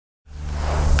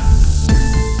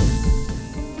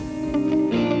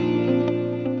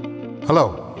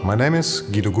Hello, my name is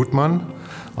Guido Gutmann.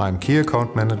 I'm Key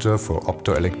Account Manager for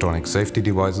Optoelectronic Safety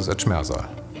Devices at Schmersal.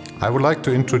 I would like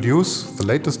to introduce the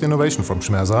latest innovation from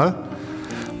Schmersal,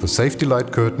 the safety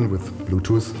light curtain with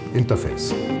Bluetooth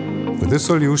interface. With this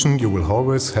solution you will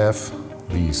always have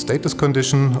the status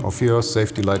condition of your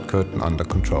safety light curtain under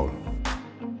control.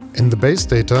 In the base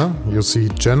data you see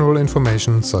general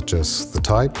information such as the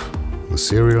type, the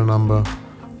serial number,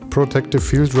 protective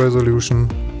field resolution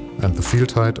and the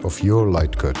field height of your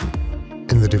light curtain.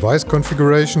 In the device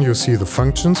configuration you see the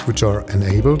functions which are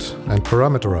enabled and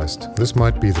parameterized. This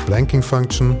might be the blanking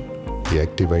function, the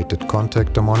activated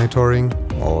contactor monitoring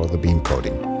or the beam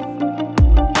coding.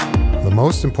 The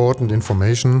most important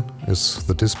information is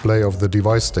the display of the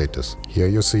device status. Here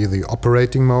you see the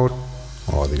operating mode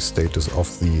or the status of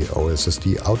the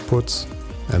OSSD outputs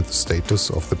and the status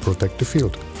of the protective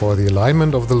field. For the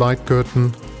alignment of the light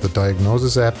curtain, the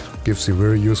Diagnosis app gives you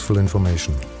very useful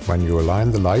information. When you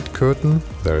align the light curtain,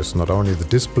 there is not only the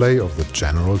display of the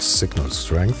general signal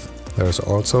strength, there is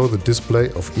also the display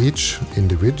of each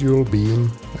individual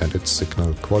beam and its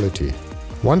signal quality.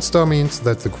 1 star means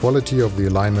that the quality of the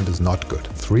alignment is not good.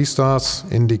 3 stars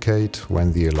indicate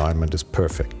when the alignment is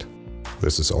perfect.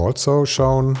 This is also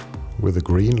shown with a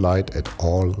green light at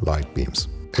all light beams.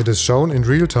 It is shown in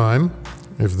real time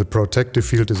if the protective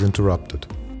field is interrupted.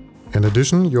 In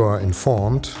addition, you are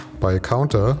informed by a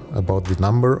counter about the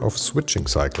number of switching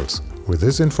cycles. With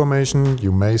this information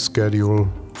you may schedule,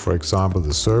 for example,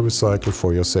 the service cycle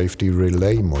for your safety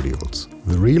relay modules.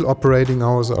 The real operating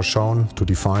hours are shown to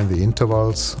define the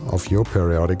intervals of your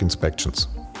periodic inspections.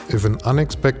 If an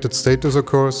unexpected status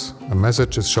occurs, a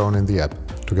message is shown in the app.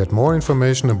 To get more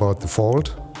information about the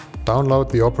fault, download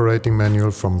the operating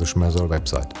manual from the Schmersal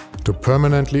website. To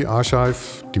permanently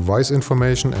archive device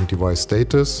information and device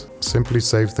status, simply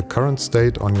save the current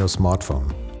state on your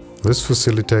smartphone. This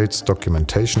facilitates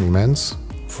documentation immensely,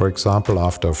 for example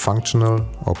after a functional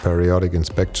or periodic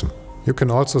inspection. You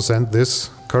can also send this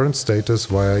current status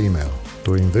via email.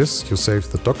 Doing this, you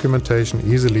save the documentation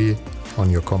easily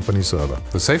on your company server.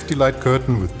 The safety light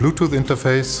curtain with Bluetooth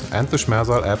interface and the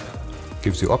Schmersal app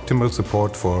gives you optimal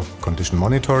support for condition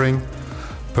monitoring,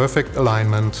 perfect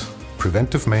alignment,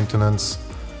 preventive maintenance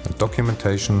and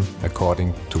documentation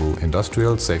according to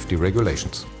industrial safety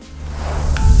regulations.